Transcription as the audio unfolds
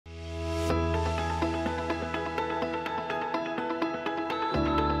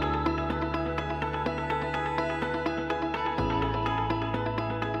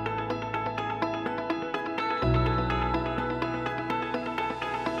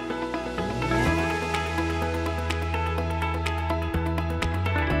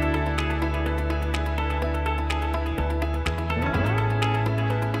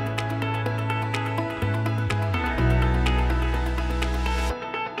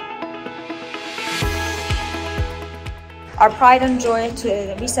Our pride and joy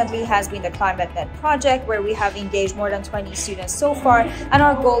recently has been the ClimateNet project, where we have engaged more than 20 students so far, and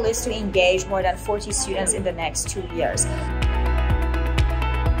our goal is to engage more than 40 students in the next 2 years.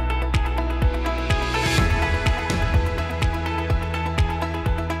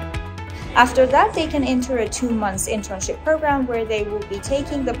 After that, they can enter a 2-month internship program where they will be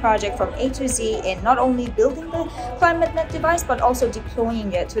taking the project from A to Z in not only building the ClimateNet device, but also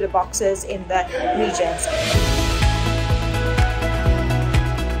deploying it to the boxes in the regions.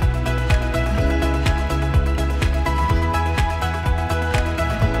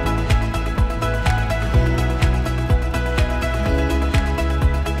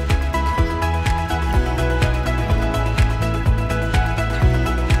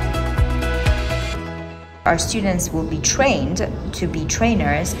 Our students will be trained to be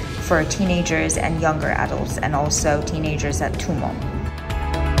trainers for teenagers and younger adults, and also teenagers at TUMO.